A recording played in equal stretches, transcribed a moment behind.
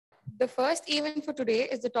The first event for today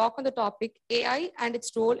is the talk on the topic AI and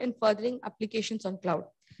its role in furthering applications on cloud.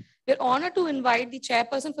 We're honored to invite the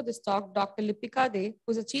chairperson for this talk, Dr. Lipika De,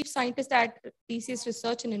 who's a chief scientist at TCS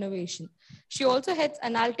Research and Innovation. She also heads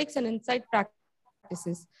analytics and insight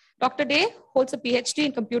practices. Dr. De holds a PhD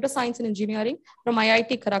in computer science and engineering from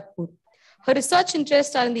IIT Kharagpur. Her research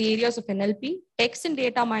interests are in the areas of NLP, text and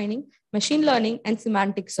data mining, machine learning, and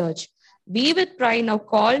semantic search. We with pride now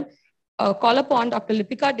call upon Dr.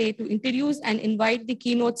 Lipika De to introduce and invite the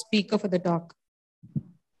keynote speaker for the talk.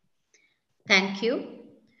 Thank you.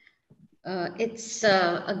 It's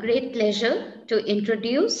a great pleasure to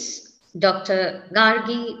introduce Dr.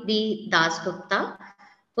 Gargi B. Dasgupta,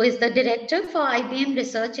 who is the Director for IBM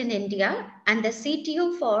Research in India and the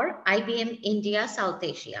CTO for IBM India South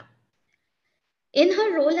Asia. In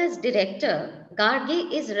her role as Director,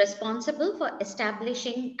 Gargi is responsible for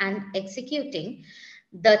establishing and executing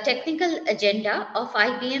the technical agenda of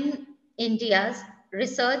IBM India's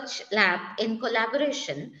research lab in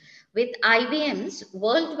collaboration with IBM's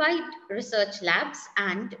worldwide research labs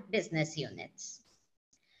and business units.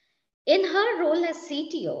 In her role as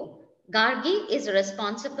CTO, Gargi is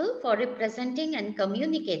responsible for representing and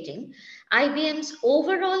communicating IBM's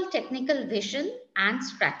overall technical vision and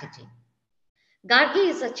strategy. Gargi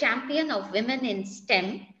is a champion of women in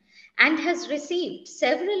STEM and has received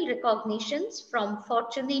several recognitions from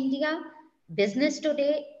Fortune India, Business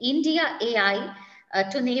Today, IndiaAI,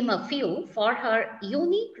 to name a few, for her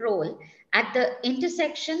unique role at the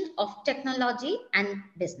intersection of technology and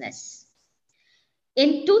business.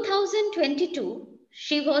 In 2022,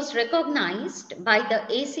 she was recognized by the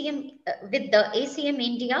ACM with the ACM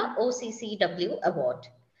India OCCW award.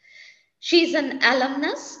 She is an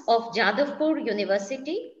alumnus of Jadavpur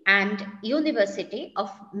University and University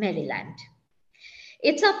of Maryland.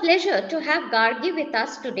 It's a pleasure to have Gargi with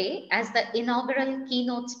us today as the inaugural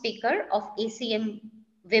keynote speaker of ACM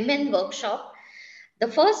Women Workshop, the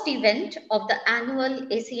first event of the annual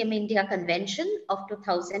ACM India Convention of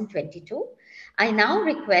 2022. I now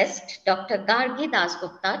request Dr. Gargi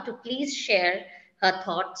Dasgupta to please share her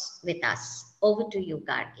thoughts with us. Over to you,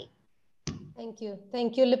 Gargi. Thank you.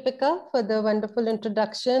 Thank you, Lipika, for the wonderful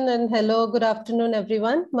introduction. And hello, good afternoon,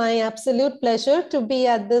 everyone. My absolute pleasure to be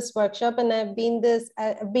at this workshop. And I've been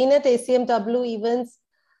at ACM-W events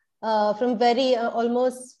from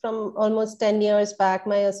almost 10 years back.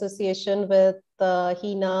 My association with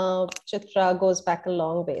Hina, Chitra goes back a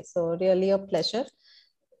long way. So really a pleasure.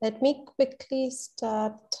 Let me quickly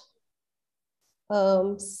start.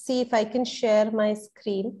 See if I can share my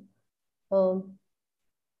screen.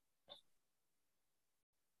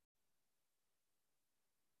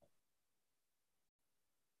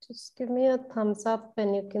 Just give me a thumbs up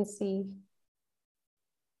when you can see.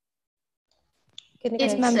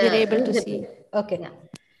 Yes, ma'am, we're able to see. Okay, yeah.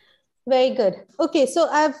 Very good. Okay, so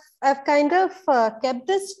I've kind of kept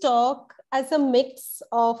this talk as a mix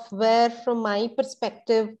of where, from my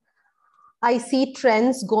perspective, I see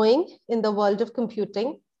trends going in the world of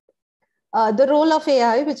computing. The role of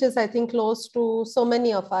AI, which is, I think, close to so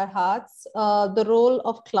many of our hearts. The role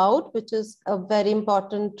of cloud, which is a very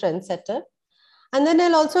important trendsetter. And then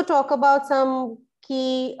I'll also talk about some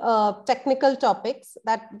key technical topics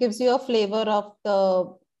that gives you a flavor of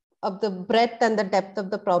the breadth and the depth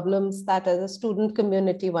of the problems that as a student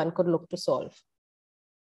community one could look to solve.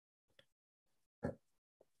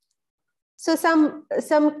 So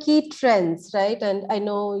some key trends, right? And I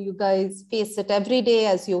know you guys face it every day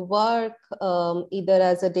as you work, either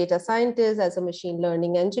as a data scientist, as a machine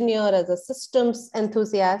learning engineer, as a systems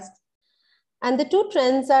enthusiast. And the two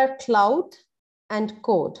trends are cloud and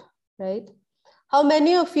code, right? How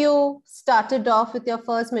many of you started off with your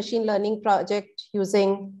first machine learning project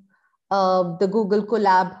using the Google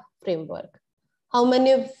Colab framework? How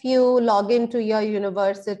many of you log into your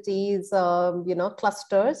university's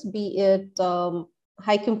clusters, be it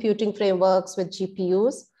high computing frameworks with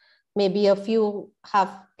GPUs? Maybe a few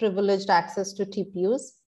have privileged access to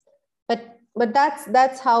TPUs, but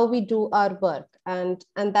that's how we do our work, and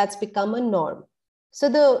that's become a norm.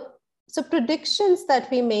 So predictions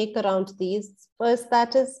that we make around these, first,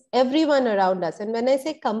 that is everyone around us. And when I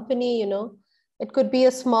say company, it could be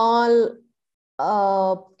a small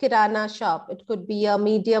kirana shop, it could be a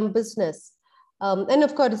medium business. And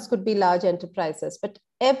of course, it could be large enterprises, but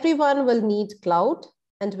everyone will need cloud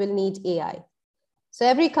and will need AI. So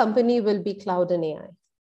every company will be cloud and AI.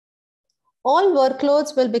 All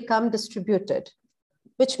workloads will become distributed,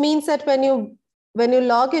 which means that when you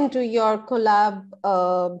log into your Colab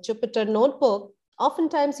Jupyter notebook,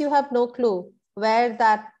 oftentimes you have no clue where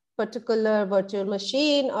that particular virtual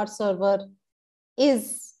machine or server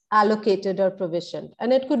is allocated or provisioned.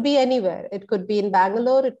 And it could be anywhere. It could be in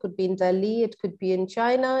Bangalore, it could be in Delhi, it could be in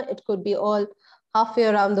China, it could be all halfway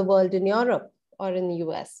around the world in Europe or in the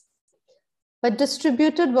US. But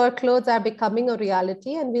distributed workloads are becoming a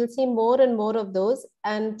reality, and we'll see more and more of those.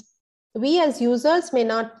 And we as users may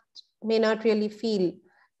not really feel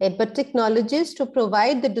it, but technologies to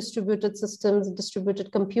provide the distributed systems,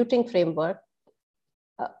 distributed computing framework,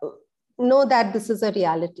 know that this is a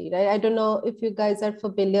reality, right? I don't know if you guys are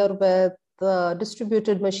familiar with the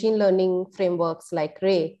distributed machine learning frameworks like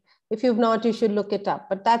Ray. If you've not, you should look it up,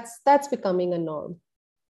 but that's becoming a norm.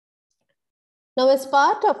 Now, as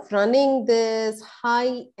part of running this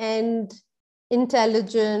high-end,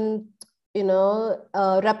 intelligent,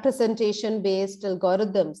 representation-based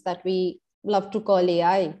algorithms that we love to call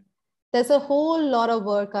AI, there's a whole lot of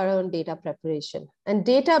work around data preparation. And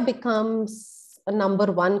data becomes a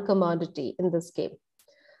number one commodity in this game.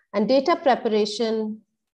 And data preparation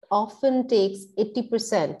often takes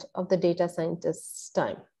 80% of the data scientist's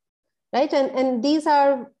time, right? And these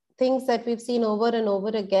are things that we've seen over and over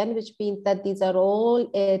again, which means that these are all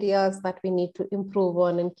areas that we need to improve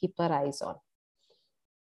on and keep our eyes on.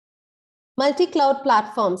 Multi-cloud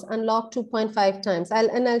platforms unlock 2.5 times.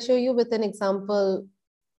 I'll show you with an example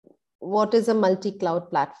what is a multi-cloud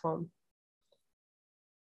platform.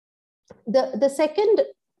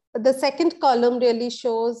 The second column really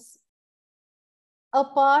shows,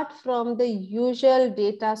 apart from the usual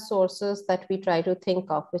data sources that we try to think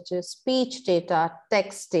of, which is speech data,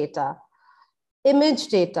 text data, image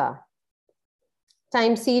data,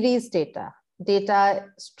 time series data,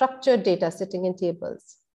 structured data sitting in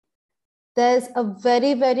tables, there's a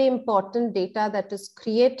very, very important data that is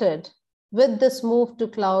created with this move to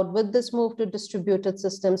cloud, with this move to distributed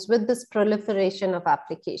systems, with this proliferation of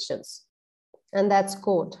applications, and that's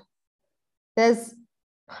code. There's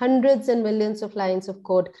hundreds and millions of lines of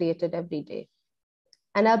code created every day.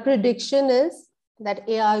 And our prediction is that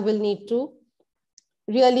AI will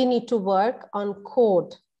really need to work on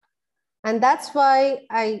code. And that's why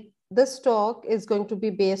this talk is going to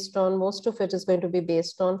be based on, most of it is going to be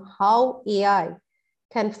based on how AI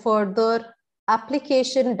can further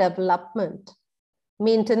application development,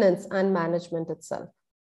 maintenance, and management itself.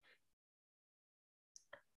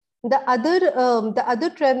 The other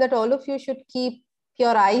trend that all of you should keep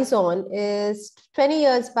your eyes on is 20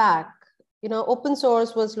 years back, open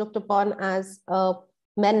source was looked upon as a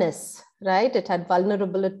menace, right? It had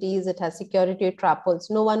vulnerabilities, it has security trap-holes.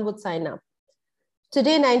 No one would sign up.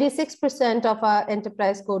 Today, 96% of our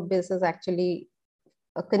enterprise code bases actually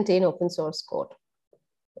contain open source code.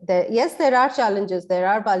 Yes, there are challenges, there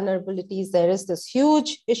are vulnerabilities. There is this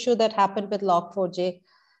huge issue that happened with Log4j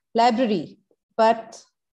library, but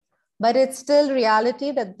it's still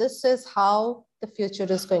reality that this is how the future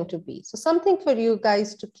is going to be. So something for you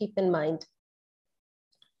guys to keep in mind.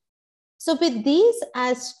 So with these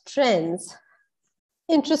as trends,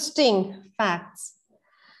 interesting facts.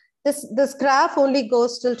 This graph only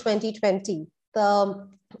goes till 2020. The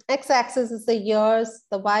x-axis is the years,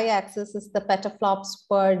 the y-axis is the petaflops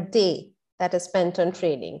per day that is spent on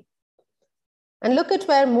training. And look at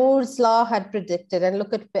where Moore's law had predicted, and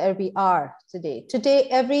look at where we are today. Today,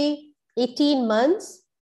 every 18 months,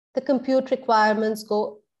 the compute requirements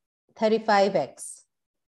go 35x,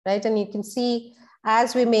 right? And you can see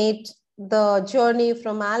as we made the journey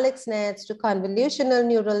from AlexNets to convolutional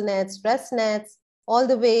neural nets, ResNets, all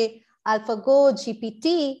the way AlphaGo,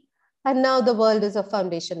 GPT, and now the world is of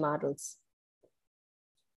foundation models.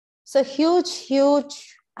 So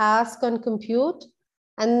huge ask on compute.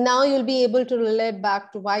 And now you'll be able to relate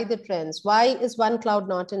back to why the trends. Why is one cloud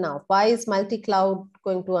not enough? Why is multi-cloud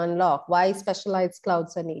going to unlock? Why specialized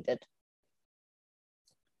clouds are needed?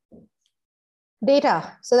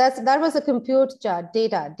 Data. So that was a compute chart.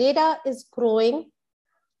 Data is growing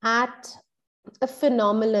at a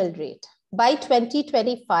phenomenal rate. By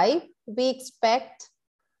 2025, we expect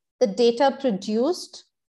the data produced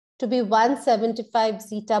to be 175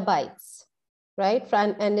 zettabytes, right?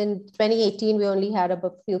 And in 2018, we only had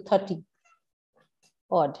about 30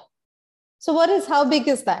 odd. So how big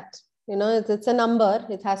is that? It's a number.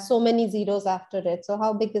 It has so many zeros after it. So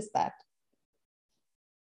how big is that?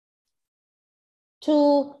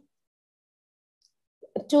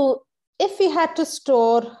 If we had to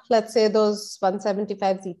store, let's say, those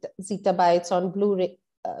 175 zettabytes on Blu-ray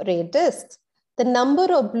discs, the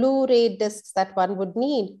number of Blu-ray discs that one would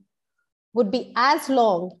need would be as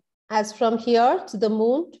long as from here to the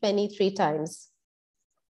moon 23 times.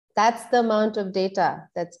 That's the amount of data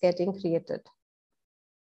that's getting created,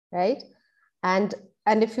 right? And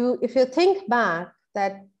if you think back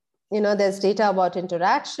that there's data about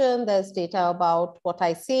interaction, there's data about what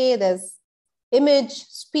I say, there's image,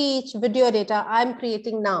 speech, video data I'm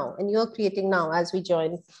creating now, and you're creating now as we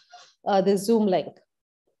join the Zoom link.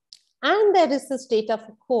 And there is this data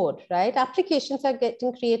for code, right? Applications are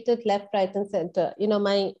getting created left, right, and center.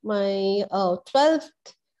 My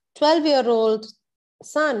 12-year-old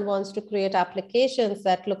son wants to create applications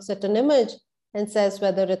that looks at an image and says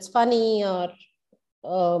whether it's funny or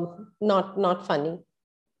not funny.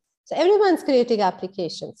 So everyone's creating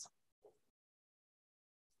applications.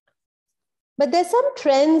 But there's some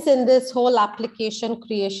trends in this whole application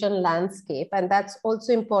creation landscape, and that's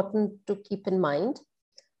also important to keep in mind.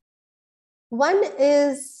 One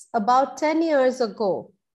is about 10 years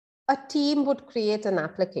ago, a team would create an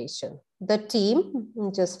application. The team,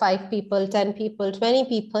 just 5 people, 10 people, 20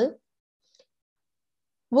 people,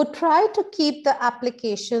 would try to keep the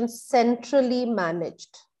application centrally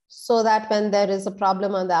managed so that when there is a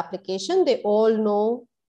problem on the application, they all know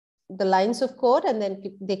the lines of code and then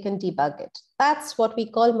they can debug it. That's what we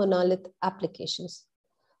call monolith applications.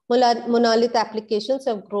 Monolith applications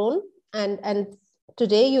have grown, and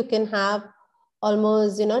today you can have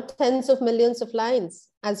almost tens of millions of lines,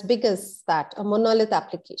 as big as that, a monolith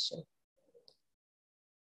application.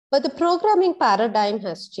 But the programming paradigm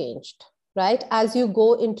has changed, right? As you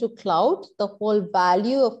go into cloud, the whole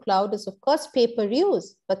value of cloud is of course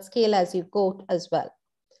pay-per-use, but scale as you go as well.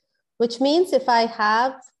 Which means if I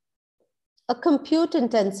have a compute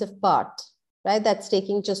intensive part, right, that's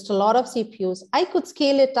taking just a lot of CPUs, I could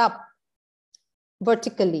scale it up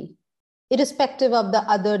vertically, irrespective of the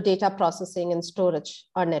other data processing and storage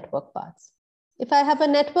or network parts. If I have a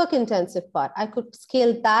network intensive part, I could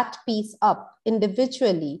scale that piece up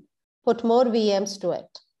individually, put more VMs to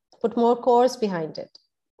it, put more cores behind it,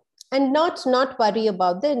 and not worry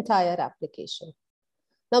about the entire application.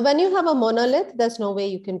 Now, when you have a monolith, there's no way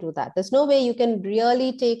you can do that. There's no way you can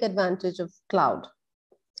really take advantage of cloud.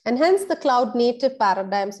 And hence the cloud native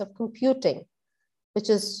paradigms of computing, which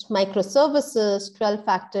is microservices,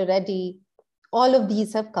 12-factor ready, all of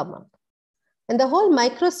these have come up. And the whole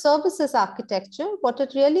microservices architecture, what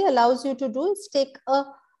it really allows you to do is take a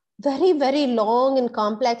very, very long and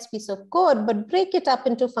complex piece of code, but break it up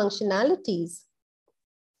into functionalities,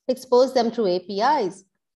 expose them through APIs.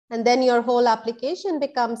 And then your whole application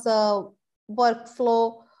becomes a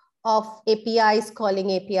workflow of APIs,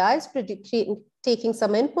 calling APIs, taking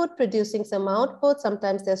some input, producing some output.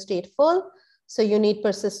 Sometimes they're stateful, so you need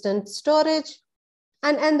persistent storage.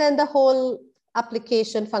 And then the whole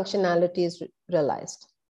application functionality is realized.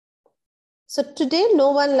 So today,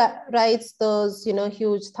 no one writes those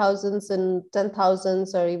huge thousands and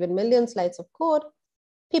 10,000s or even millions lines of code.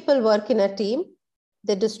 People work in a team.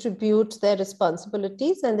 They distribute their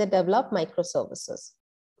responsibilities and they develop microservices.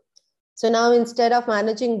 So now instead of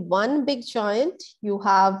managing one big giant, you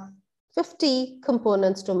have 50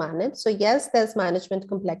 components to manage. So yes, there's management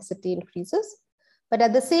complexity increases, but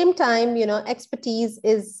at the same time, expertise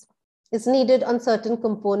is needed on certain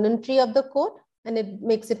componentry of the code, and it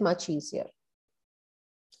makes it much easier.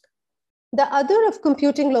 The other of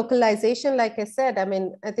computing localization, like I said,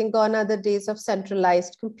 I think gone are the days of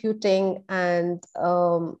centralized computing and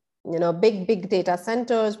big data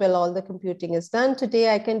centers where all the computing is done.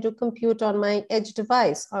 Today, I can do compute on my edge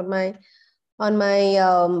device, on my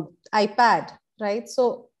iPad, right?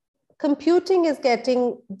 So computing is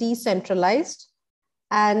getting decentralized,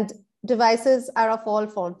 and devices are of all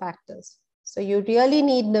form factors. So you really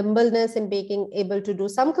need nimbleness in being able to do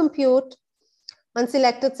some compute on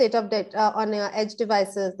selected set of data on your edge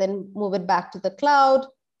devices, then move it back to the cloud,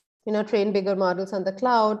 train bigger models on the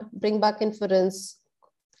cloud, bring back inference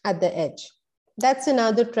at the edge. That's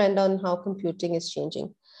another trend on how computing is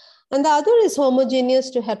changing. And the other is homogeneous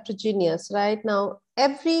to heterogeneous, right? Now,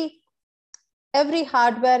 every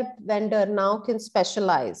hardware vendor now can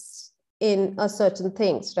specialize in certain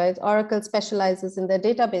things, right? Oracle specializes in their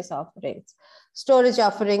database offerings. Storage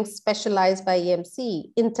offerings specialized by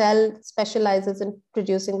EMC. Intel specializes in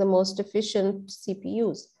producing the most efficient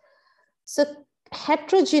CPUs. So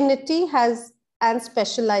heterogeneity and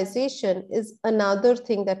specialization is another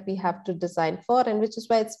thing that we have to design for, and which is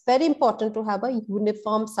why it's very important to have a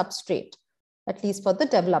uniform substrate, at least for the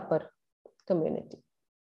developer community.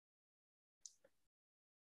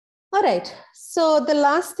 All right, so the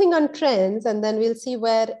last thing on trends, and then we'll see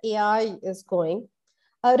where AI is going.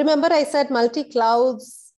 Remember I said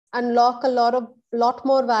multi-clouds unlock a lot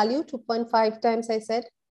more value, 2.5 times I said.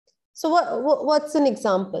 So what's an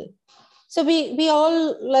example? So we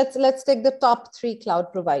all, let's take the top 3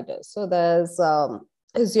 cloud providers. So there's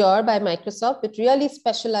Azure by Microsoft, which really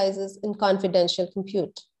specializes in confidential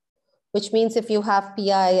compute. which means if you have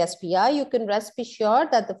PI, SPI, you can rest be sure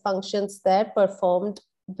that the functions there performed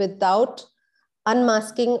without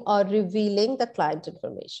unmasking or revealing the client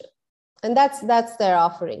information. And that's their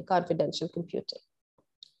offering, confidential computing.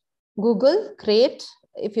 Google, great.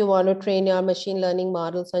 If you want to train your machine learning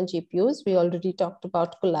models on GPUs, we already talked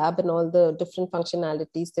about Collab and all the different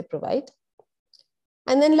functionalities they provide.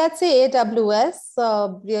 And then let's say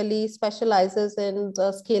AWS really specializes in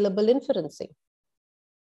scalable inferencing.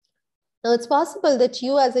 Now it's possible that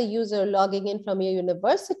you as a user logging in from your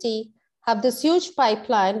university have this huge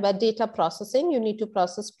pipeline where data processing, you need to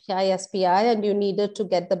process PI, SPI, and you needed to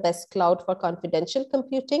get the best cloud for confidential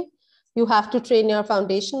computing. You have to train your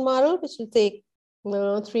foundation model, which will take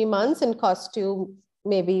 3 months and cost you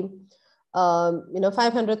maybe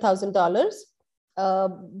 $500,000.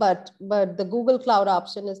 But the Google Cloud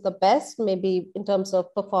option is the best, maybe in terms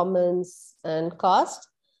of performance and cost.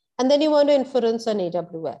 And then you want to inference on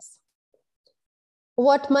AWS.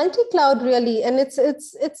 What multi-cloud really, and it's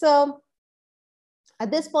at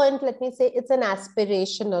this point, let me say it's an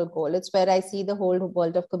aspirational goal. It's where I see the whole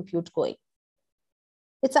world of compute going.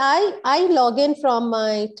 It's I log in from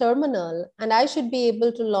my terminal and I should be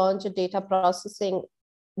able to launch a data processing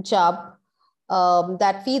job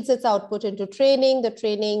that feeds its output into training. The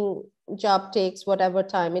training job takes whatever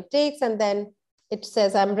time it takes. And then it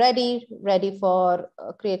says, I'm ready for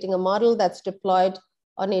creating a model that's deployed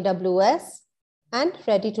on AWS and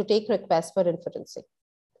ready to take requests for inferencing.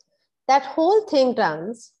 That whole thing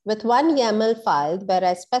runs with one YAML file where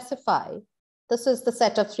I specify, this is the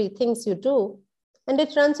set of 3 things you do. And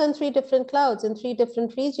it runs on 3 different clouds in 3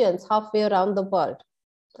 different regions, halfway around the world.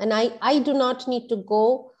 And I do not need to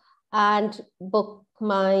go and book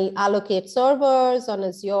my allocate servers on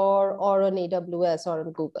Azure or on AWS or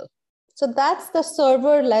on Google. So that's the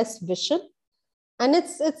serverless vision. And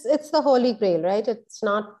it's the holy grail, right? It's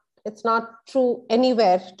not true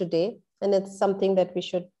anywhere today. And it's something that we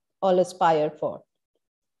should all aspire for.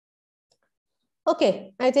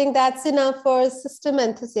 Okay, I think that's enough for system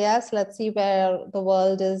enthusiasts. Let's see where the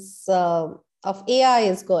world is of AI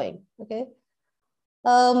is going. Okay,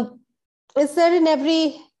 is there in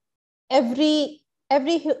every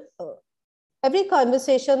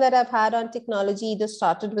conversation that I've had on technology either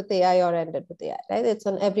started with AI or ended with AI, right? It's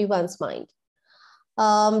on everyone's mind.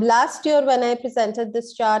 Last year when I presented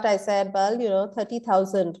this chart, I said, well, we had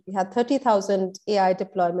 30,000 AI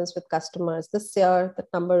deployments with customers. This year, the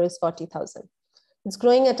number is 40,000. It's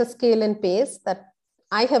growing at a scale and pace that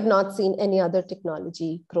I have not seen any other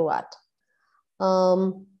technology grow at.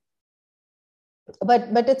 But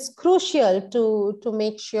it's crucial to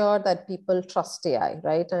make sure that people trust AI,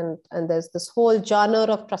 right? And there's this whole genre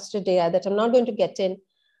of trusted AI that I'm not going to get in,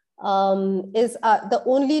 is the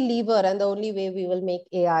only lever and the only way we will make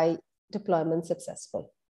AI deployment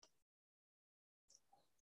successful.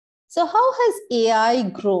 So how has AI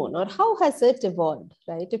grown or how has it evolved,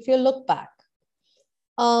 right? If you look back,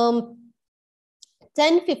 10,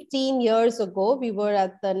 15 years ago, we were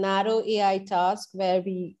at the narrow AI task where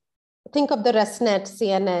we think of the ResNet,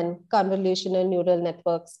 CNN, convolutional neural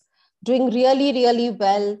networks, doing really, really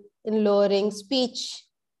well in lowering speech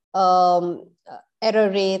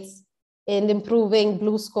error rates and improving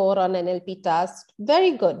blue score on NLP tasks.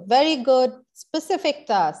 Very good, specific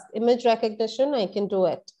tasks. Image recognition, I can do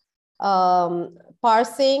it.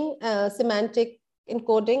 Parsing, semantic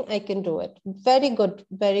encoding, I can do it. Very good.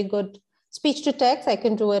 Speech to text, I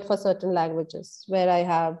can do it for certain languages where I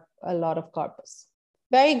have a lot of corpus.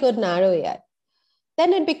 Very good narrow AI.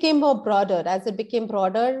 Then it became more broader. As it became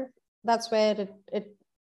broader, that's where it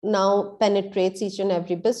now penetrates each and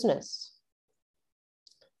every business.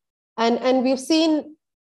 And we've seen,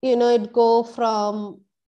 it go from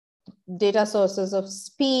data sources of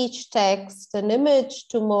speech, text, and image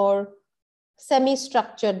to more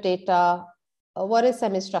semi-structured data. What is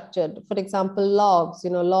semi-structured? For example, logs,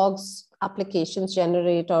 logs applications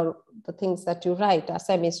generate or the things that you write are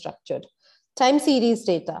semi-structured. Time series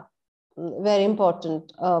data, very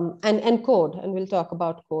important, and code, and we'll talk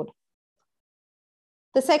about code.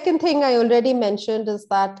 The second thing I already mentioned is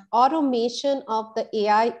that automation of the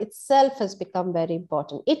AI itself has become very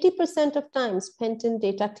important. 80% of time spent in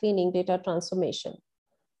data cleaning, data transformation.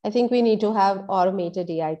 I think we need to have automated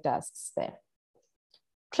AI tasks there.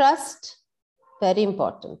 Trust, very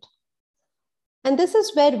important. And this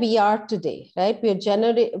is where we are today, right? We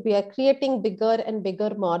are creating bigger and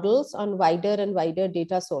bigger models on wider and wider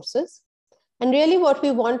data sources. And really what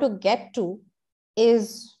we want to get to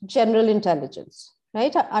is general intelligence,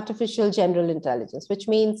 right? Artificial general intelligence, which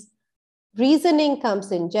means reasoning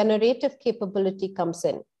comes in, generative capability comes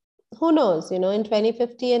in. Who knows, in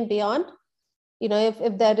 2050 and beyond,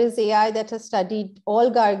 if there is AI that has studied all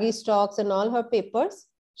Gargi's talks and all her papers,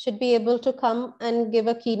 should be able to come and give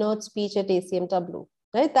a keynote speech at ACM-W,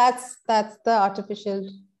 right? That's the artificial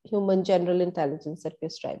human general intelligence that we're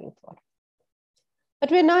striving for. But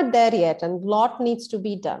we're not there yet, and a lot needs to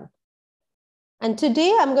be done. And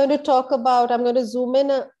today I'm going to zoom in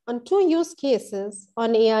on 2 use cases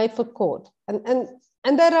on AI for code.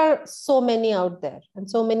 And there are so many out there, and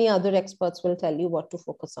so many other experts will tell you what to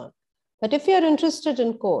focus on. But if you're interested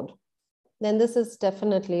in code, then this is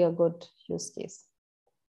definitely a good use case.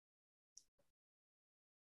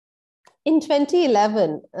 In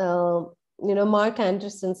 2011, Mark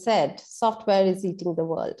Anderson said, software is eating the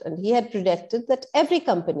world. And he had predicted that every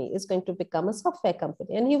company is going to become a software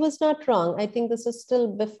company. And he was not wrong. I think this is still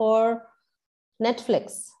before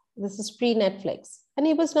Netflix. This is pre-Netflix. And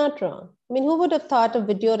he was not wrong. I mean, who would have thought a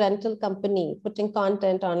video rental company putting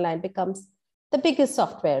content online becomes the biggest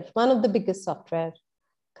software, one of the biggest software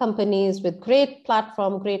companies with great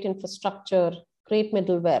platform, great infrastructure, great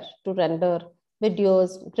middleware to render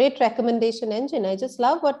videos, great recommendation engine. I just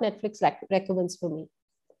love what Netflix recommends for me.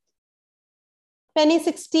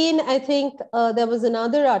 2016, I think there was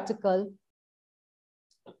another article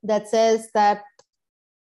that says that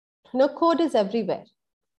code is everywhere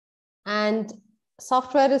and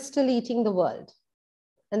software is still eating the world.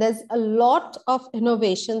 And there's a lot of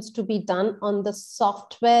innovations to be done on the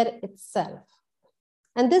software itself.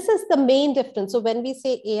 And this is the main difference. So when we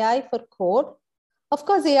say AI for code, of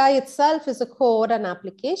course, AI itself is a code and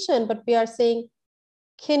application, but we are saying,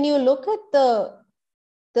 can you look at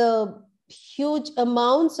the huge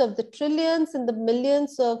amounts of the trillions and the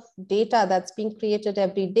millions of data that's being created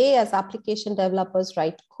every day as application developers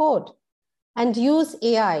write code and use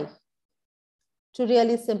AI to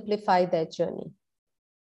really simplify their journey,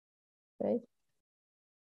 right?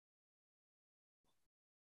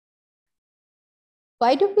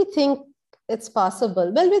 Why do we think it's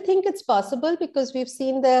possible? Well, we think it's possible because we've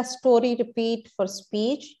seen the story repeat for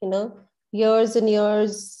speech, years and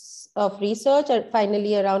years of research. And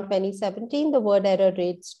finally, around 2017, the word error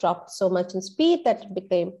rates dropped so much in speed that it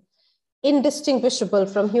became indistinguishable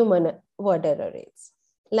from human word error rates.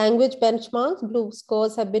 Language benchmarks, blue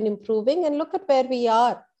scores have been improving. And look at where we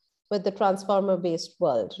are with the transformer-based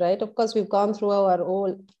world, right? Of course, we've gone through our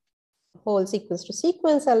whole sequence to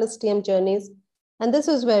sequence LSTM journeys. And this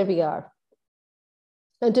is where we are.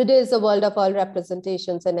 And today is the world of all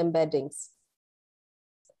representations and embeddings.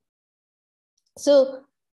 So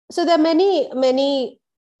there are many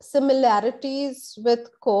similarities with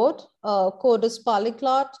code. Code is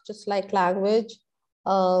polyglot, just like language.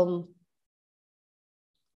 Code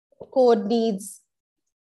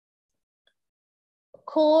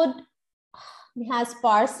has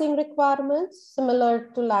parsing requirements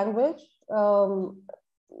similar to language.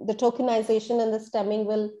 The tokenization and the stemming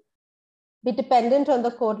will be dependent on the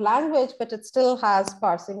code language, but it still has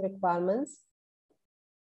parsing requirements.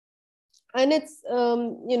 And it's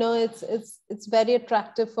very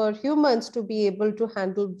attractive for humans to be able to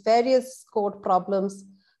handle various code problems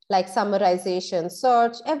like summarization,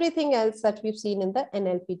 search, everything else that we've seen in the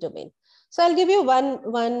NLP domain. So I'll give you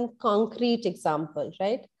one concrete example,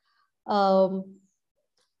 right?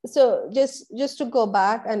 So just to go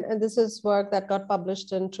back, and this is work that got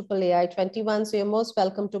published in AAAI 21. So you're most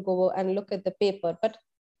welcome to go and look at the paper. But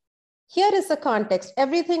here is the context.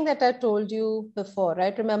 Everything that I told you before,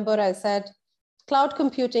 right? Remember I said, cloud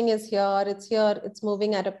computing is here, it's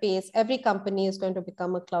moving at a pace. Every company is going to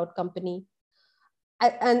become a cloud company.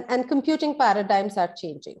 And computing paradigms are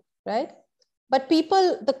changing, right? But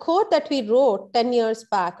the code that we wrote 10 years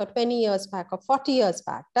back or 20 years back or 40 years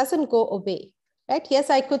back doesn't go away. Right? Yes,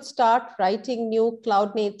 I could start writing new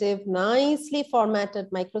cloud native, nicely formatted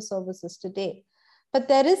microservices today. But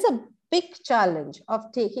there is a big challenge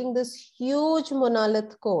of taking this huge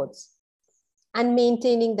monolith codes and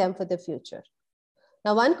maintaining them for the future.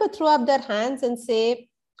 Now, one could throw up their hands and say,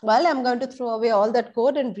 well, I'm going to throw away all that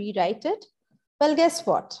code and rewrite it. Well, guess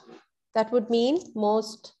what? That would mean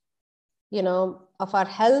most, of our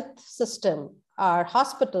health system, our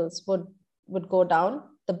hospitals would go down,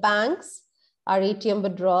 the banks, our ATM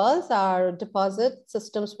withdrawals, our deposit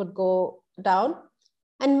systems would go down,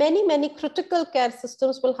 and many critical care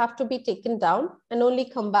systems will have to be taken down and only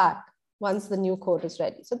come back once the new code is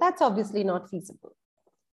ready. So that's obviously not feasible.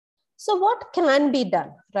 So what can be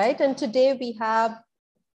done, right? And today we have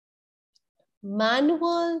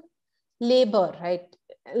manual labor, right?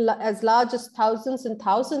 As large as thousands and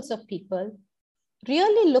thousands of people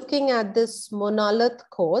really looking at this monolith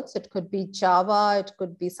codes. It could be Java, it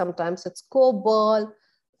could be sometimes it's COBOL,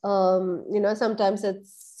 Sometimes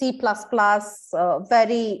it's C++,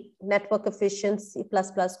 very network efficient C++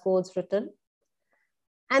 codes written.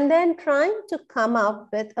 And then trying to come up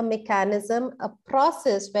with a mechanism, a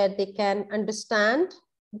process where they can understand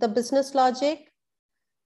the business logic,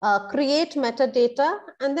 create metadata,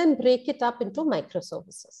 and then break it up into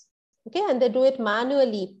microservices. Okay, and they do it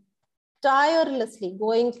manually, tirelessly,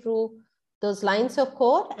 going through those lines of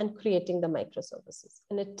code and creating the microservices.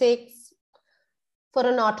 And it takes, for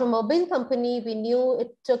an automobile company, we knew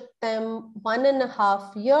it took them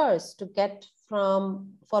 1.5 years to get for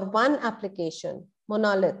one application,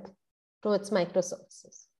 monolith, to its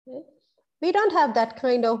microservices. Right? We don't have that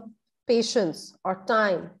kind of patience or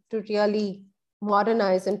time to really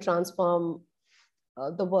modernize and transform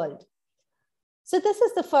the world. So this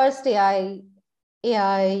is the first AI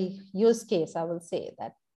use case, I will say,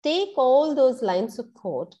 that take all those lines of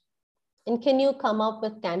code and can you come up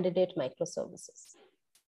with candidate microservices?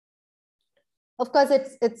 Of course,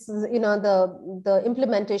 it's the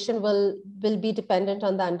implementation will be dependent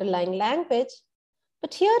on the underlying language.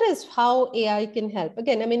 But here is how AI can help.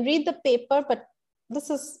 Again, I mean, read the paper, but this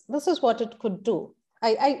is what it could do.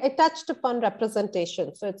 I touched upon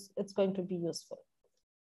representation, so it's going to be useful.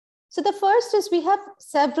 So the first is we have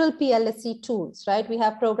several PLSE tools, right? We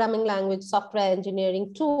have programming language, software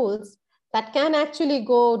engineering tools that can actually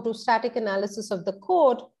go do static analysis of the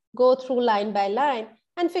code, go through line by line,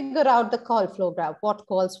 and figure out the call flow graph. What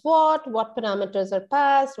calls what parameters are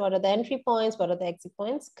passed, what are the entry points, what are the exit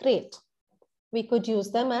points? Great. We could use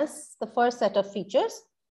them as the first set of features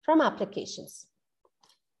from applications.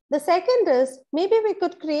 The second is maybe we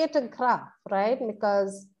could create a graph, right?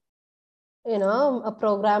 Because a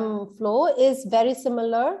program flow is very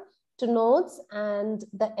similar to nodes, and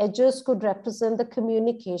the edges could represent the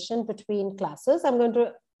communication between classes.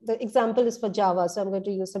 The example is for Java, so I'm going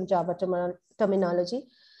to use some Java terminology.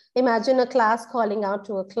 Imagine a class calling out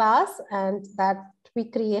to a class, and that we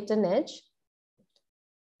create an edge.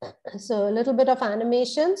 So a little bit of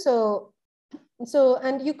animation.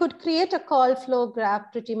 And you could create a call flow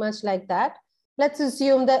graph pretty much like that. Let's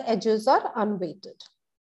assume the edges are unweighted.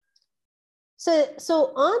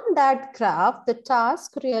 So on that graph, the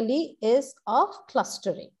task really is of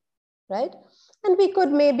clustering, right? And we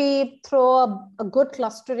could maybe throw a good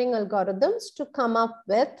clustering algorithms to come up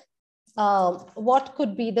with what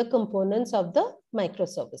could be the components of the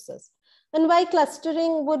microservices. And why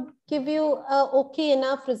clustering would give you an okay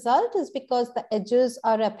enough result is because the edges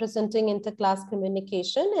are representing interclass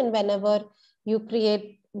communication. And whenever you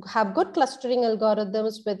have good clustering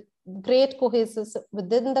algorithms with great cohesiveness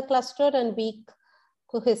within the cluster and weak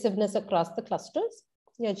cohesiveness across the clusters,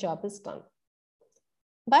 your job is done.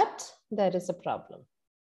 But there is a problem.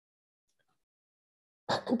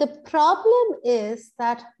 The problem is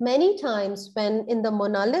that many times when in the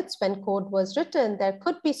monoliths, when code was written, there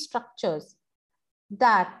could be structures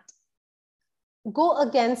that go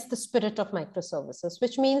against the spirit of microservices,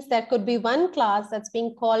 which means there could be one class that's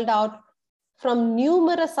being called out from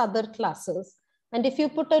numerous other classes. And if you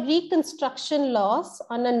put a reconstruction loss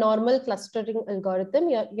on a normal clustering algorithm,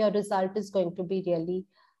 your result is going to be really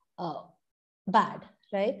bad,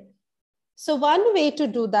 right? So one way to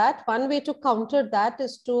do that, one way to counter that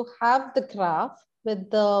is to have the graph with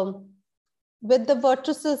the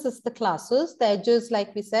vertices as the classes, the edges,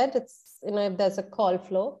 like we said, it's, if there's a call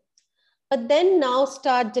flow, but then now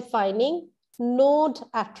start defining node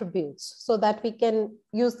attributes so that we can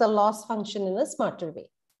use the loss function in a smarter way.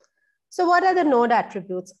 So what are the node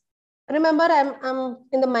attributes? Remember, I'm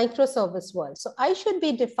in the microservice world. So I should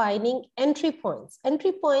be defining entry points.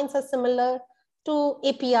 Entry points are similar to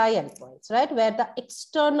API endpoints, right? Where the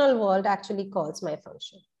external world actually calls my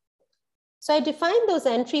function. So I define those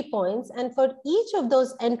entry points, and for each of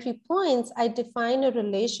those entry points, I define a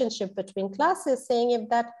relationship between classes, saying if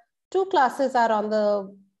that two classes are on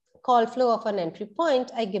the call flow of an entry point,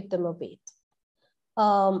 I give them a weight.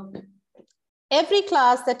 Every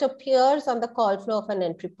class that appears on the call flow of an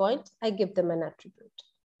entry point, I give them an attribute.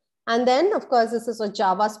 And then, of course, this is a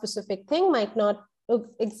Java specific thing, might not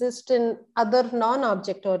exist in other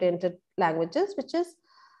non-object oriented languages, which is,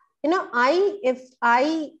 if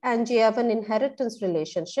I and J have an inheritance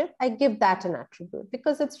relationship, I give that an attribute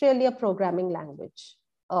because it's really a programming language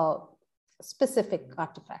specific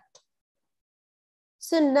artifact.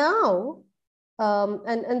 So now,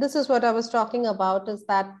 and this is what I was talking about, is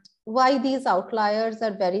that why these outliers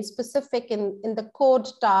are very specific in the code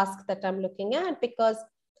task that I'm looking at, because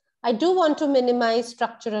I do want to minimize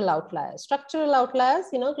structural outliers. Structural outliers,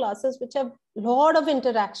 classes which have a lot of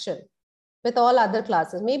interaction with all other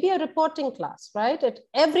classes, maybe a reporting class, right?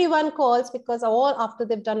 Everyone calls because after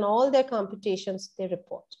they've done all their computations, they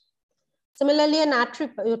report. Similarly, an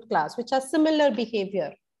attribute class, which has similar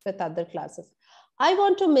behavior with other classes. I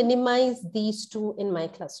want to minimize these two in my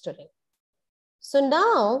clustering. So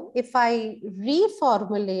now if I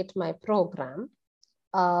reformulate my program,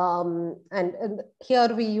 and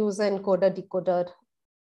here we use an encoder decoder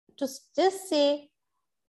to just say,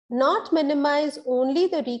 not minimize only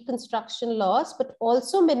the reconstruction loss, but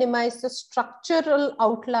also minimize the structural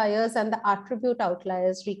outliers and the attribute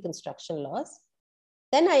outliers reconstruction loss,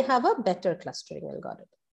 then I have a better clustering algorithm,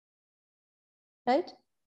 right?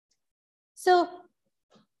 So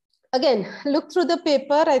again, look through the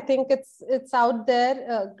paper. I think it's out there,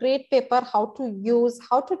 a great paper, how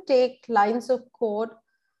to take lines of code,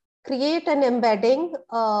 create an embedding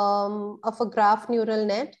of a graph neural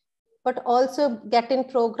net, but also get in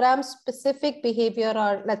program specific behavior,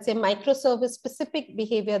 or let's say microservice specific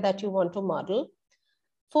behavior that you want to model,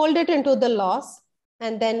 fold it into the loss,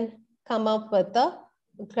 and then come up with the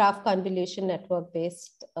graph convolution network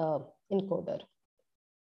based encoder.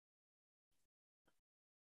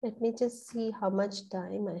 Let me just see how much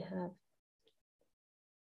time I have.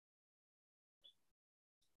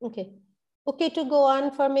 Okay. Okay to go on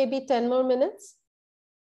for maybe 10 more minutes?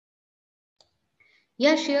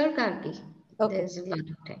 Yeah, sure, Gargi. Okay. There's a lot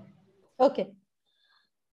of time. Okay.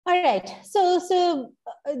 All right. So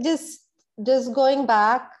just going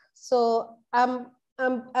back. So I'm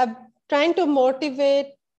trying to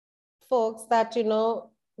motivate folks that, you know,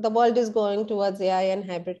 the world is going towards AI and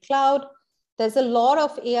hybrid cloud. There's a lot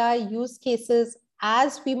of AI use cases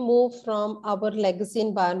as we move from our legacy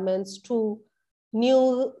environments to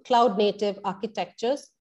new cloud native architectures.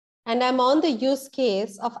 And I'm on the use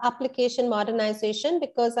case of application modernization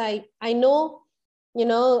because I know, you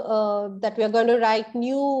know, that we're going to write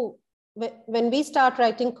new, when we start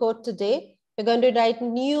writing code today, we're going to write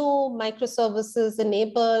new microservices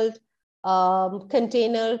enabled,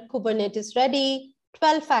 container Kubernetes ready,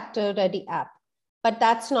 12-factor ready app. But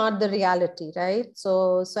that's not the reality, right?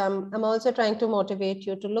 So I'm also trying to motivate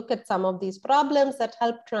you to look at some of these problems that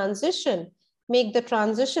help make the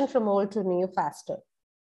transition from old to new faster.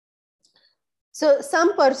 So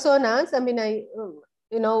some personas, I mean,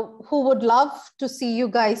 you know, who would love to see you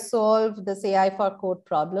guys solve this AI for code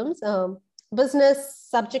problems? Business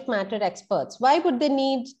subject matter experts. Why would they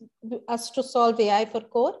need us to solve AI for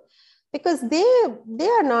code? Because they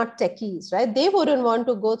are not techies, right? They wouldn't want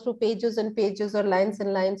to go through pages and pages or lines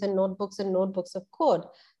and lines and notebooks of code.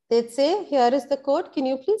 They'd say, here is the code. Can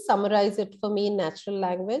you please summarize it for me in natural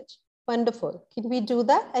language? Wonderful. Can we do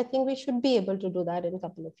that? I think we should be able to do that in a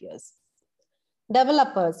couple of years.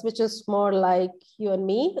 Developers, which is more like you and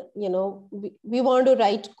me, you know, we want to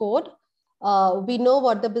write code. We know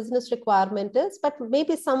what the business requirement is, but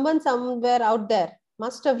maybe someone somewhere out there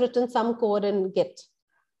must have written some code in Git.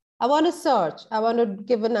 I want to search. I want to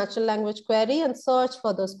give a natural language query and search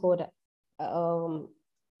for those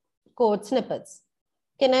code snippets.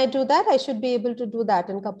 Can I do that? I should be able to do that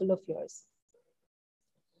in a couple of years.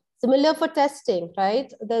 Similar for testing,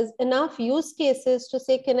 right? There's enough use cases to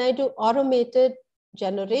say, can I do automated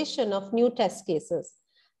generation of new test cases?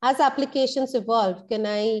 As applications evolve, can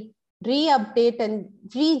I re-update and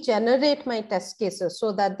regenerate my test cases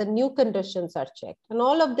so that the new conditions are checked? And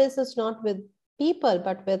all of this is not with people,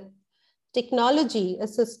 but with technology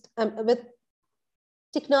assisting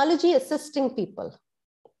people,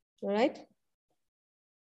 right?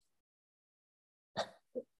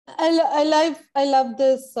 I love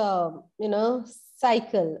this, you know,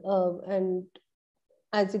 cycle, and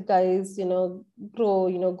as you guys, you know, grow,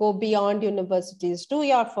 you know, go beyond universities, do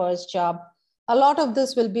your first job. A lot of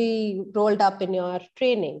this will be rolled up in your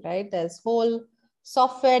training, right? There's whole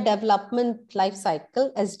software development life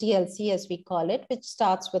cycle, SDLC as we call it, which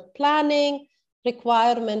starts with planning,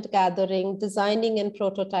 requirement gathering, designing and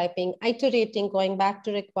prototyping, iterating, going back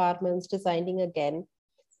to requirements, designing again,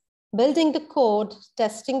 building the code,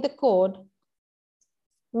 testing the code,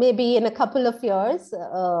 maybe in a couple of years,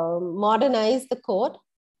 modernize the code,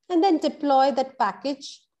 and then deploy that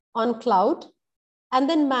package on cloud, and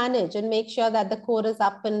then manage and make sure that the code is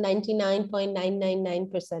up and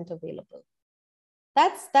 99.999% available.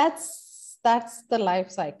 That's the life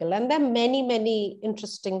cycle. And there are many, many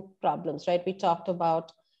interesting problems, right? We talked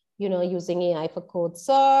about, you know, using AI for code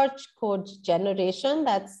search, code generation.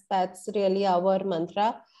 That's really our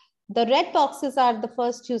mantra. The red boxes are the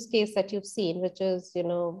first use case that you've seen, which is, you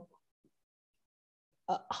know,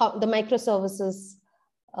 how the microservices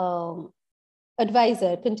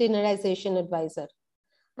advisor, containerization advisor.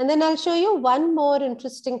 And then I'll show you one more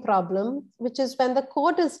interesting problem, which is when the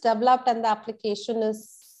code is developed and the application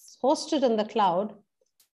is hosted in the cloud,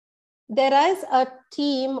 there is a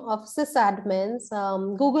team of sysadmins.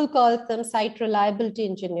 Google calls them site reliability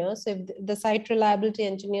engineers. So if the site reliability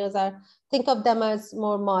engineers think of them as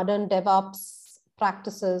more modern DevOps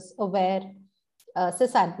practices aware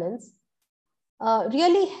sysadmins,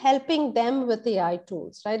 really helping them with AI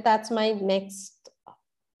tools, right? That's my next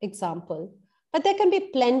example. But there can be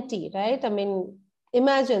plenty, right? I mean,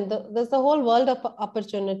 imagine there's the whole world of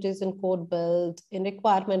opportunities in code build, in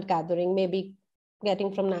requirement gathering, maybe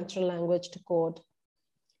getting from natural language to code.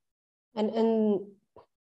 And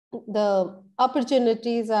the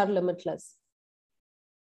opportunities are limitless.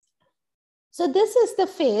 So this is the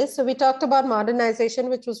phase. So we talked about modernization,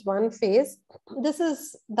 which was one phase. This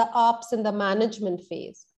is the ops and the management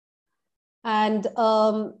phase. And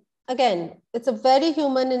again, it's a very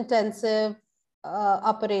human intensive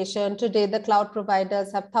operation. Today, the cloud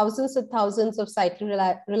providers have thousands and thousands of site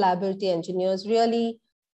reliability engineers really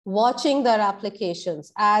watching their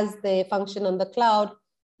applications as they function on the cloud,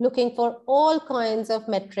 looking for all kinds of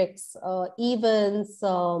metrics, events,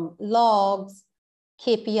 logs,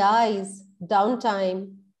 KPIs,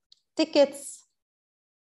 downtime, tickets,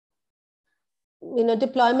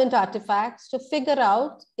 deployment artifacts to figure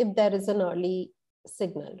out if there is an early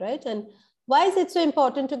signal, right? And why is it so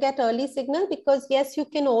important to get early signal? Because yes, you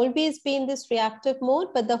can always be in this reactive mode,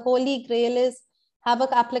 but the holy grail is have an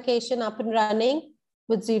application up and running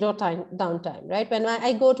with zero downtime, right? When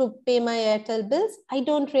I go to pay my Airtel bills, I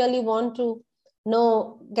don't really want to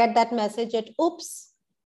get that message at, oops,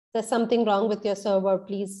 there's something wrong with your server,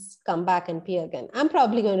 please come back and pay again. I'm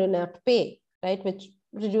probably going to not pay, right? Which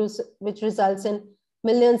results in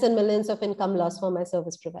millions and millions of income loss for my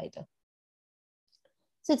service provider.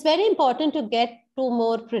 So it's very important to get to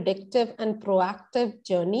more predictive and proactive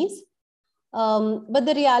journeys. But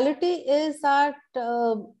the reality is that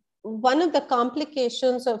one of the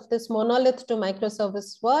complications of this monolith to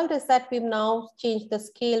microservice world is that we've now changed the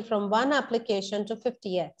scale from one application to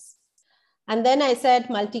 50x. And then I said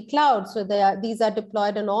multi-cloud. So these are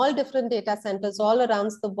deployed in all different data centers all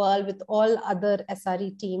around the world with all other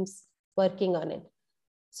SRE teams working on it.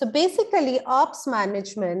 So basically, ops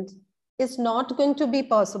management is not going to be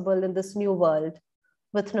possible in this new world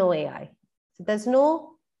with no AI. So there's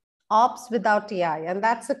no ops without AI. And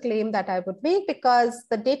that's a claim that I would make because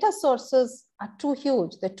the data sources are too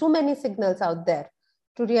huge. There are too many signals out there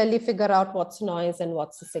to really figure out what's noise and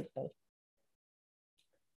what's a signal.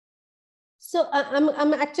 So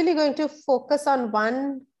I'm actually going to focus on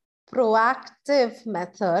one proactive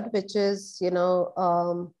method, which is,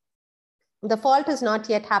 the fault has not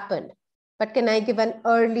yet happened, but can I give an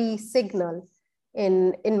early signal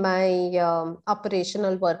in my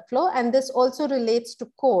operational workflow? And this also relates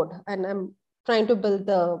to code. And I'm trying to build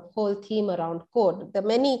the whole theme around code.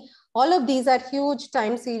 All of these are huge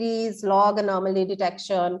time series, log anomaly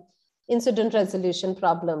detection, incident resolution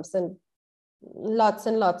problems, and lots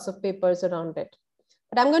of papers around it.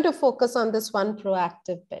 But I'm going to focus on this one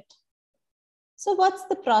proactive bit. So what's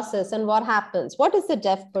the process and what happens? What does the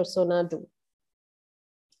dev persona do?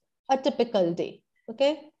 A typical day,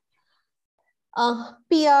 okay?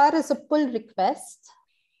 PR is a pull request.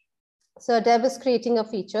 So a dev is creating a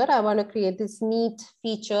feature. I want to create this neat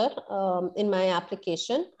feature in my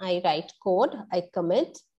application. I write code, I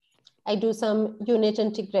commit. I do some unit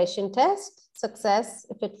integration test, success.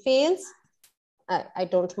 If it fails, I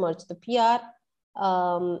don't merge the PR.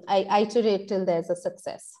 I iterate till there's a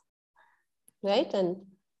success, right? And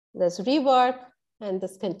there's rework and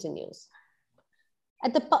this continues.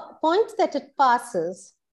 At the point that it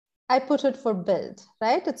passes, I put it for build,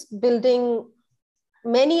 right? It's building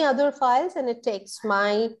many other files and it takes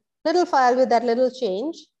my little file with that little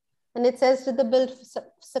change and it says, did the build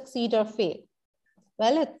succeed or fail?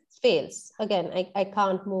 Well, it fails. Again, I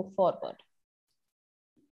can't move forward.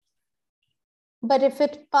 But if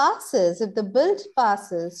it passes, if the build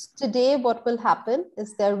passes, today what will happen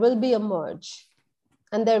is there will be a merge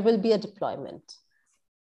and there will be a deployment.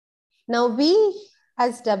 Now we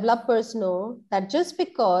as developers know that just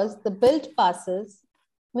because the build passes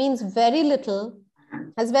means has very little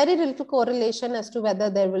correlation as to whether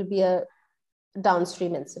there will be a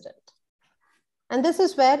downstream incident. And this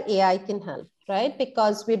is where AI can help, right?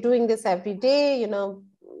 Because we're doing this every day,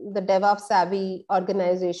 the DevOps savvy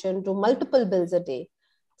organization do multiple builds a day.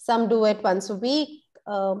 Some do it once a week,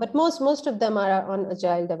 but most of them are on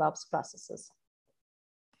agile DevOps processes.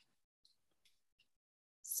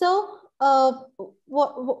 So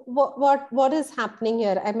what is happening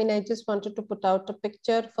here? I mean, I just wanted to put out a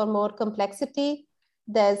picture for more complexity.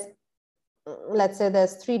 There's let's say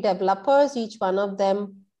there's 3 developers, each one of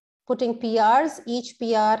them putting PRs. Each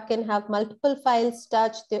PR can have multiple files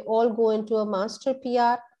touched. They all go into a master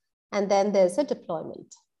PR, and then there's a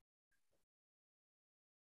deployment.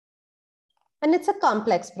 And it's a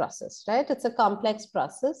complex process, right? It's a complex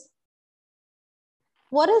process.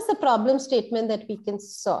 What is the problem statement that we can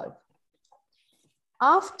solve?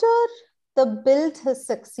 After the build has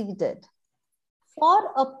succeeded,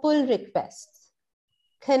 for a pull request,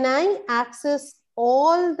 can I access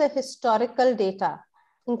all the historical data,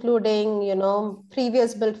 including,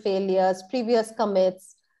 previous build failures, previous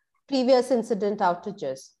commits, previous incident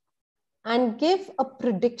outages, and give a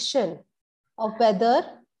prediction of whether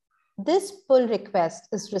this pull request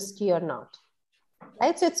is risky or not,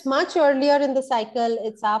 right? So it's much earlier in the cycle.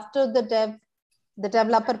 It's after the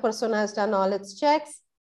developer persona has done all its checks.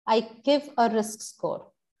 I give a risk score.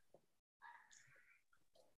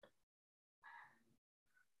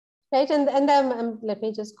 Right, and then let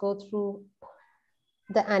me just go through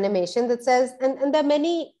the animation that says, and there are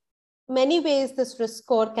many ways this risk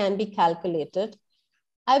score can be calculated.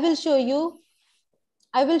 I will show you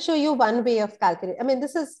one way of calculating. I mean,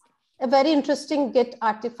 this is a very interesting Git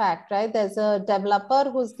artifact, right? There's a developer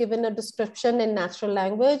who's given a description in natural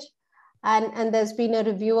language, and there's been a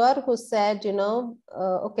reviewer who said,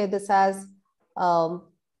 okay, this has 1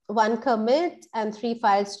 commit and 3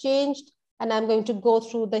 files changed. And I'm going to go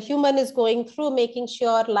through, the human is going through making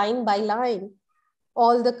sure line by line,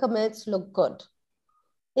 all the commits look good.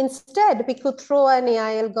 Instead, we could throw an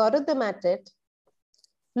AI algorithm at it,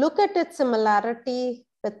 look at its similarity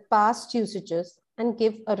with past usages, and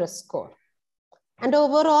give a risk score. And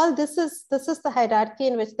overall, this is the hierarchy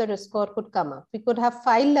in which the risk score could come up. We could have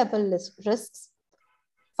file level risks.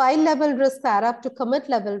 File level risks add up to commit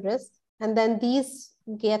level risks, and then these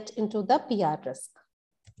get into the PR risk.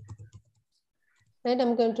 Right,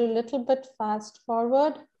 I'm going to a little bit fast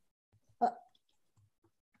forward.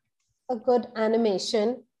 A good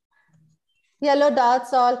animation. Yellow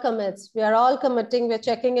dots, all commits. We are all committing, we're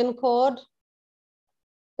checking in code.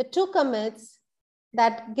 The 2 commits,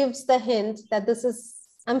 that gives the hint that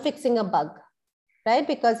I'm fixing a bug, right?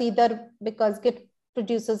 Because Git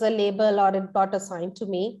produces a label or it got assigned to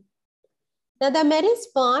me. Now there are many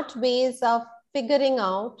smart ways of figuring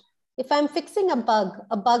out if I'm fixing a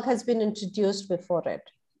bug has been introduced before it,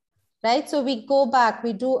 right? So we go back,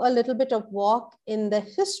 we do a little bit of walk in the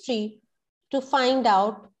history to find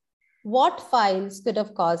out what files could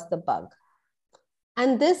have caused the bug.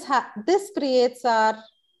 And this creates our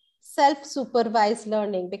self-supervised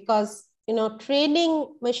learning, because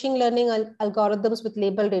training machine learning algorithms with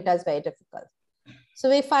label data is very difficult. So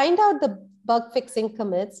we find out the bug fixing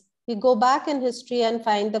commits, we go back in history and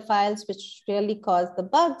find the files which really caused the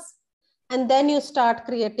bugs. And then you start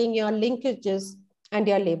creating your linkages and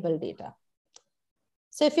your label data.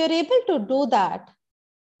 So if you're able to do that,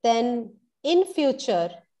 then in future,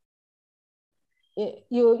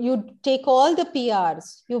 you take all the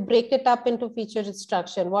PRs, you break it up into feature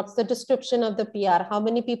instruction. What's the description of the PR? How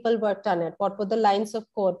many people worked on it? What were the lines of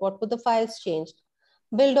code? What were the files changed?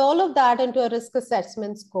 Build all of that into a risk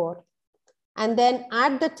assessment score. And then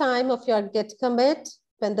at the time of your Git commit,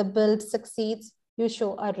 when the build succeeds, you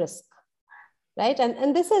show a risk. Right,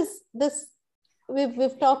 and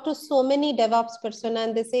we've talked to so many DevOps persona,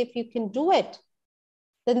 and they say if you can do it,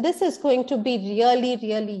 then this is going to be really,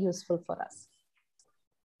 really useful for us.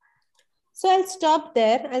 So I'll stop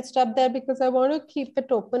there. Because I want to keep it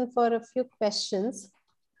open for a few questions.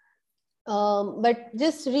 But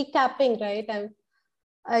just recapping, right?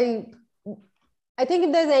 I think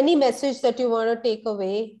if there's any message that you want to take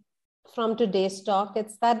away from today's talk,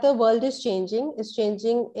 it's that the world is changing. It's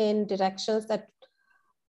changing in directions that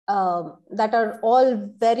are all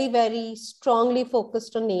very, very strongly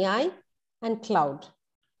focused on AI and cloud.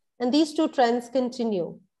 And these 2 trends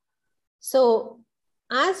continue. So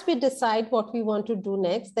as we decide what we want to do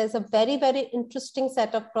next, there's a very, very interesting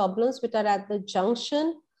set of problems which are at the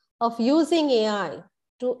junction of using AI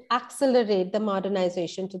to accelerate the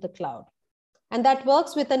modernization to the cloud. And that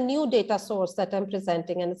works with a new data source that I'm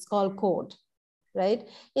presenting, and it's called code, right?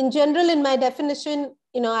 In general, in my definition,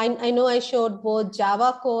 I know I showed both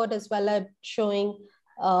Java code as well as showing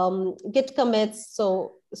Git commits.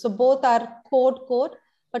 So both are code,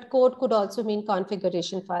 but code could also mean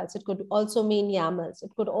configuration files. It could also mean YAMLs.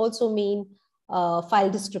 It could also mean file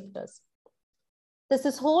descriptors. There's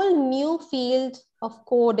this whole new field of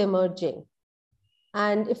code emerging.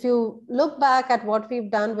 And if you look back at what we've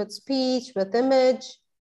done with speech, with image,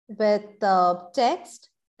 with text,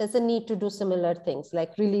 there's a need to do similar things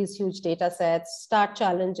like release huge data sets, start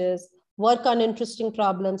challenges, work on interesting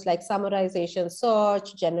problems like summarization,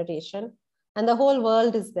 search, generation. And the whole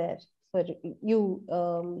world is there for you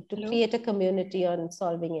to create a community on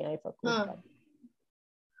solving AI for code problems.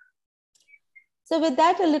 So with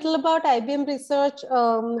that, a little about IBM Research,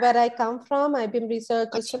 where I come from. IBM Research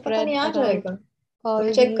is spread around all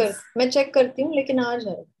these. मैं check करती हूँ लेकिन आ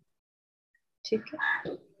जाएगा. ठीक है.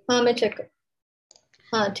 हाँ मैं check कर.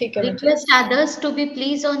 हाँ ठीक है. Request others to be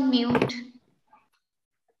please on mute.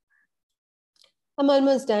 I'm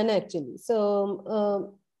almost done actually.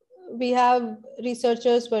 So we have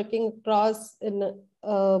researchers working across in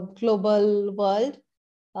a global world.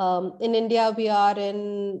 In India, we are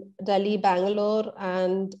in Delhi, Bangalore,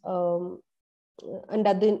 and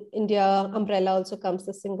under the India umbrella also comes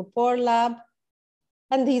the Singapore lab.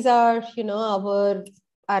 And these are,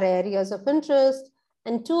 our areas of interest.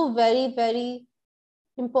 And two very, very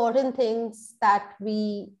important things that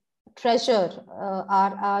we treasure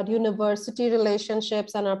are our university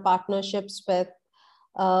relationships and our partnerships with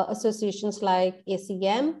associations like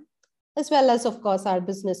ACM, as well as, of course, our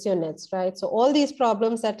business units, right? So all these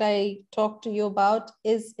problems that I talked to you about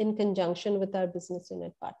is in conjunction with our business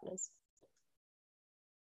unit partners.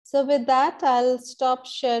 So with that, I'll stop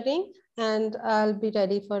sharing and I'll be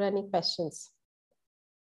ready for any questions.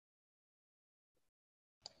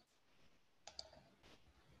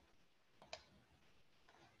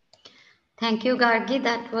 Thank you, Gargi.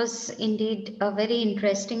 That was indeed a very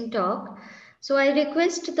interesting talk. So I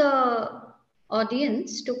request the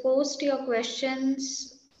audience to post your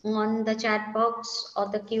questions on the chat box or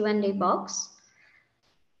the Q&A box.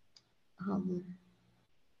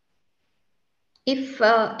 If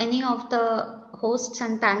any of the hosts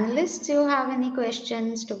and panelists, you have any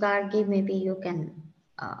questions to Gargi, maybe you can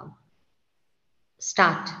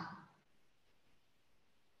start.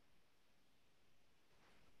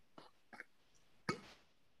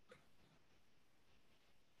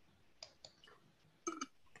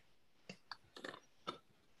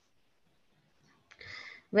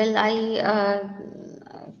 Well, I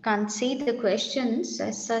can't see the questions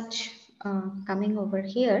as such coming over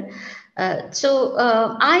here. So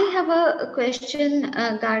I have a question,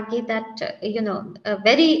 Gargi, that,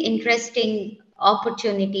 very interesting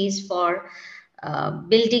opportunities for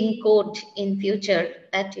building code in future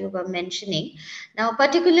that you were mentioning. Now,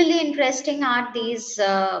 particularly interesting are these,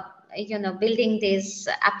 building these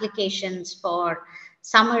applications for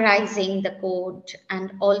summarizing the code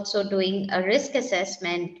and also doing a risk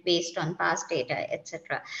assessment based on past data,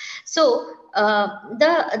 etc. So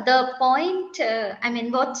the point,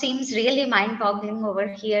 what seems really mind-boggling over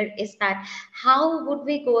here is that how would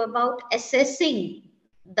we go about assessing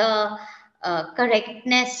the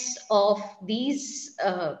correctness of these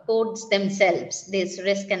codes themselves, this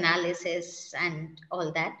risk analysis and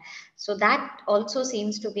all that. So that also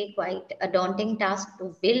seems to be quite a daunting task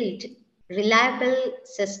to build reliable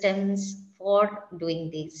systems for doing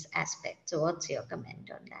these aspects. So what's your comment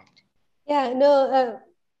on that? Yeah, no,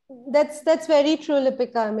 that's very true,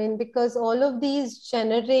 Lipika. Because all of these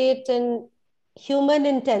generate in human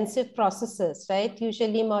intensive processes, right?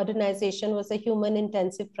 Usually modernization was a human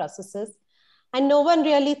intensive processes. And no one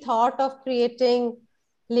really thought of creating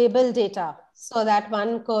label data so that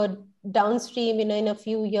one could downstream, in a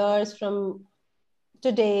few years from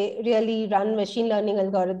today, really run machine learning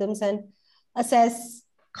algorithms and assess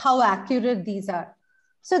how accurate these are.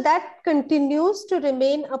 So that continues to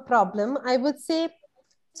remain a problem, I would say.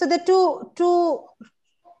 So the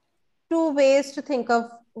two ways to think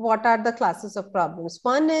of what are the classes of problems.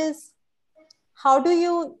 One is, how do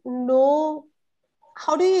you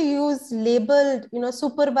use labeled,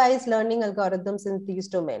 supervised learning algorithms in these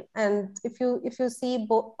domains? And if you see,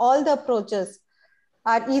 all the approaches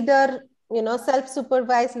are either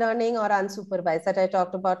self-supervised learning or unsupervised, that I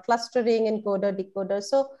talked about, clustering, encoder, decoder.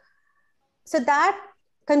 So that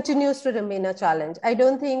continues to remain a challenge. I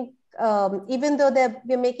don't think, even though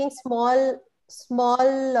we're making small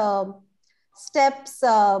steps,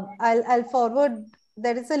 I'll forward.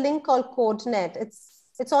 There is a link called CodeNet.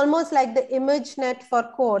 It's almost like the ImageNet for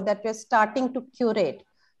code that we're starting to curate,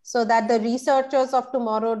 so that the researchers of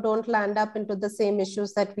tomorrow don't land up into the same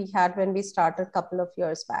issues that we had when we started a couple of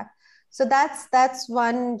years back. So that's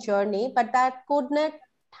one journey, but that CodeNet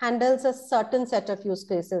handles a certain set of use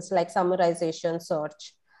cases like summarization,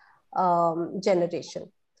 search,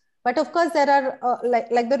 generation. But of course, there are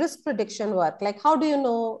like the risk prediction work, like how do you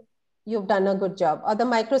know you've done a good job, or the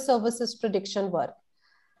microservices prediction work.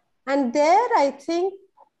 And there, I think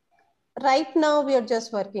right now we are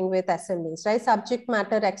just working with SMEs, right? Subject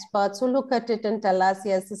matter experts who look at it and tell us,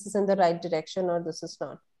 yes, this is in the right direction or this is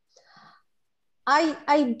not.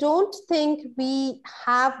 I don't think we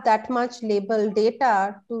have that much label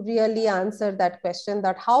data to really answer that question,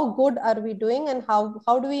 that how good are we doing and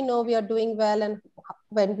how do we know we are doing well and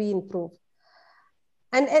when we improve.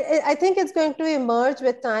 And I think it's going to emerge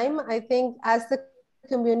with time. I think as the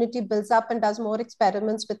community builds up and does more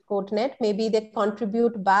experiments with CodeNet, maybe they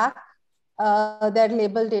contribute back their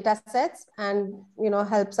label data sets and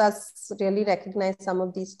helps us really recognize some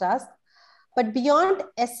of these tasks. But beyond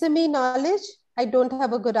SME knowledge, I don't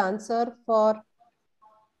have a good answer for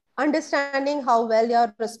understanding how well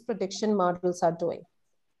your risk prediction models are doing.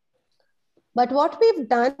 But what we've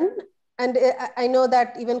done, and I know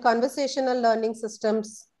that even conversational learning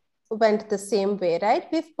systems went the same way, right?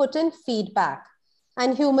 We've put in feedback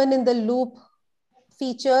and human in the loop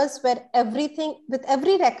features where with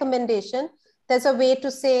every recommendation, there's a way to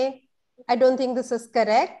say, I don't think this is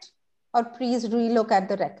correct, or please relook at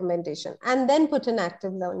the recommendation, and then put in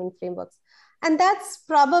active learning frameworks. And that's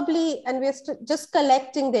probably, and we're just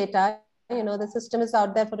collecting data. The system is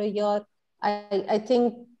out there for a year. I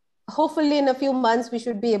think hopefully in a few months, we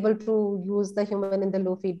should be able to use the human in the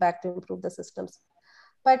loop feedback to improve the systems.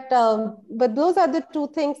 But those are the two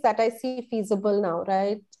things that I see feasible now,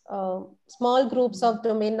 right? Small groups of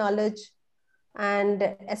domain knowledge and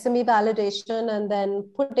SME validation, and then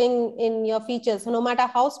putting in your features, no matter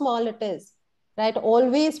how small it is, right?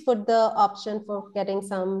 Always put the option for getting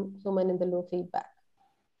some human in the loop feedback.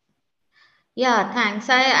 Yeah, thanks.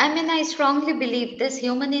 I mean, I strongly believe this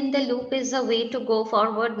human in the loop is a way to go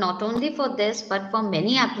forward, not only for this, but for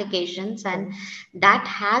many applications. And that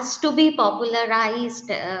has to be popularized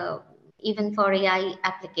even for AI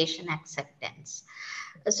application acceptance.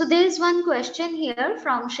 So there is one question here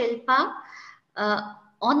from Shilpa.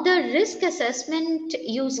 On the risk assessment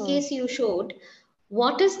use case you showed,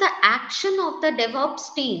 what is the action of the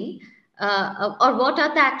DevOps team? Or what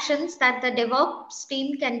are the actions that the DevOps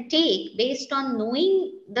team can take based on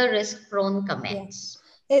knowing the risk-prone commits?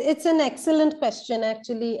 Yeah. It's an excellent question,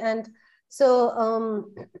 actually. And so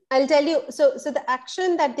I'll tell you, so the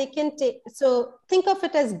action that they can take, so think of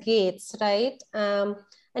it as gates, right?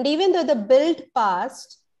 And even though the build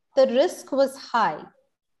passed, the risk was high.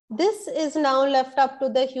 This is now left up to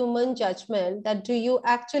the human judgment that do you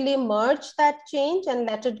actually merge that change and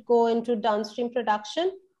let it go into downstream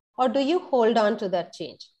production, or do you hold on to that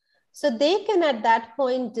change? So they can at that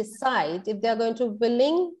point decide if they're going to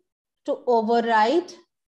willing to override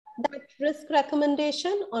that risk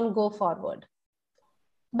recommendation on go forward.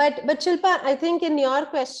 But Shilpa, I think in your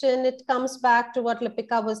question, it comes back to what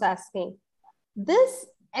Lipika was asking. This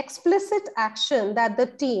explicit action that the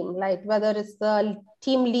team, like whether it's the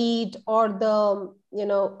team lead or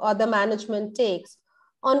the management takes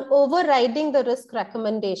on overriding the risk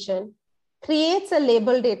recommendation creates a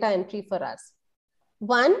label data entry for us.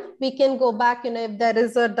 One, we can go back, if there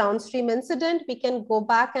is a downstream incident, we can go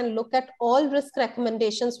back and look at all risk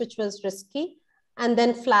recommendations, which was risky, and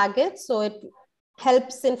then flag it. So it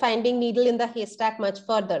helps in finding needle in the haystack much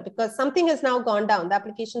further because something has now gone down. The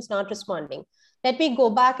application is not responding. Let me go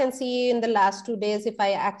back and see in the last 2 days if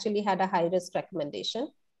I actually had a high risk recommendation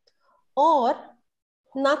or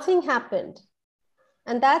nothing happened.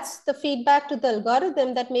 And that's the feedback to the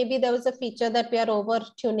algorithm that maybe there was a feature that we are over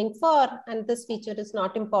tuning for, and this feature is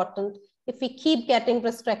not important if we keep getting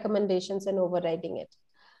risk recommendations and overriding it.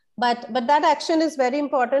 But that action is very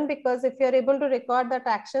important because if you're able to record that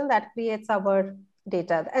action, that creates our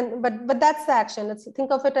data. But that's the action.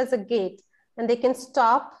 Think of it as a gate, and they can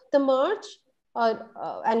stop the merge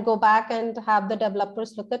and go back and have the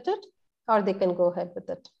developers look at it, or they can go ahead with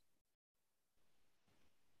it.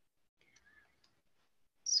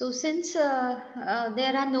 So since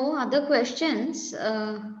there are no other questions,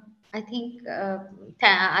 I think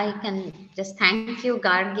I can just thank you,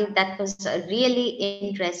 Gargi. That was a really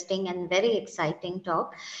interesting and very exciting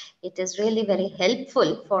talk. It is really very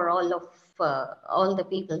helpful for all the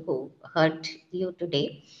people who heard you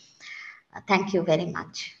today. Thank you very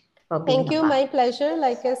much for being Thank you. My pleasure.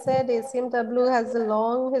 Like I said, ACM-W has a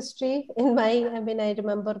long history in I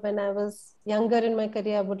remember when I was younger in my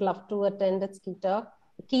career, I would love to attend its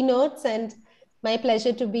keynotes, and my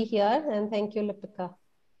pleasure to be here. And thank you, Lipika.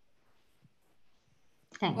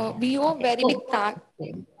 Thank you. We owe very big thanks.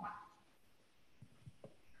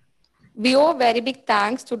 We owe very big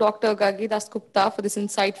thanks to Dr. Gargi Dasgupta for this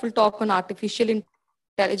insightful talk on artificial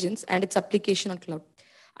intelligence and its application on cloud.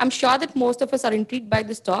 I'm sure that most of us are intrigued by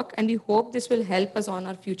this talk, and we hope this will help us on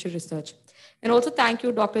our future research. And also thank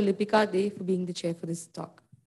you, Dr. Lipika De, for being the chair for this talk.